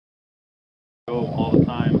Go all the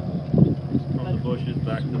time from the bushes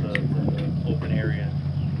back to the open area.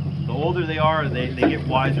 The older they are, they get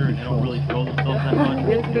wiser and they don't really show themselves that much.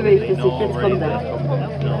 They know already that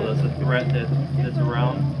that's a threat that's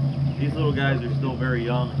around. These little guys are still very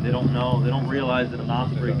young. They don't know. They don't realize that an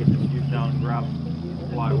osprey can just swoop down and grab them,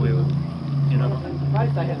 fly away with them. You know.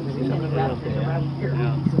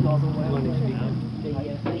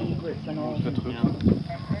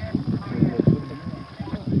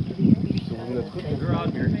 They're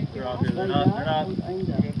out here. They're out here. They're not.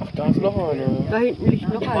 Da ist noch einer. Da hinten liegt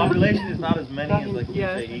noch The einer. population is not as many as like you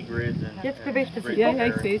say egrets and. Jetzt bewegt es sich. Ja, Ja,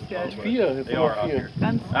 ich sehe es. Ja. They are out here.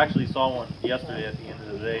 I actually saw one yesterday at the end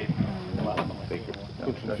of the day.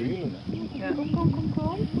 Ja.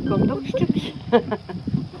 Komm noch ein Stückchen.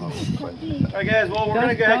 Alright guys, well we're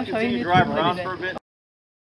gonna go ahead and continue to drive around for a bit.